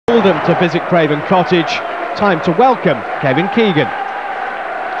Oldham to visit Craven Cottage. Time to welcome Kevin Keegan.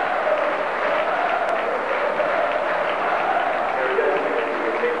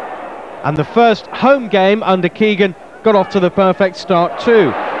 And the first home game under Keegan got off to the perfect start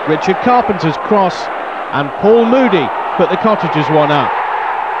too. Richard Carpenter's cross and Paul Moody put the Cottagers one up.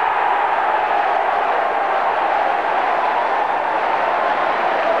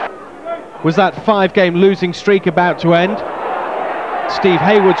 Was that 5-game losing streak about to end? Steve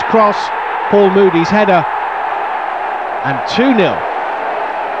Hayward's cross, Paul Moody's header, and 2-0.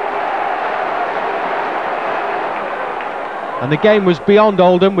 And the game was beyond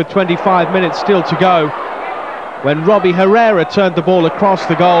Oldham with 25 minutes still to go when Robbie Herrera turned the ball across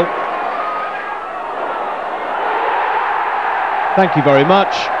the goal. Thank you very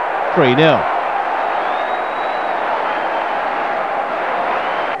much. 3-0.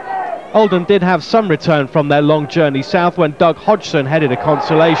 Oldham did have some return from their long journey south when Doug Hodgson headed a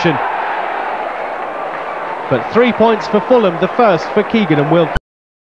consolation. But 3 points for Fulham, the first for Keegan and Wilk.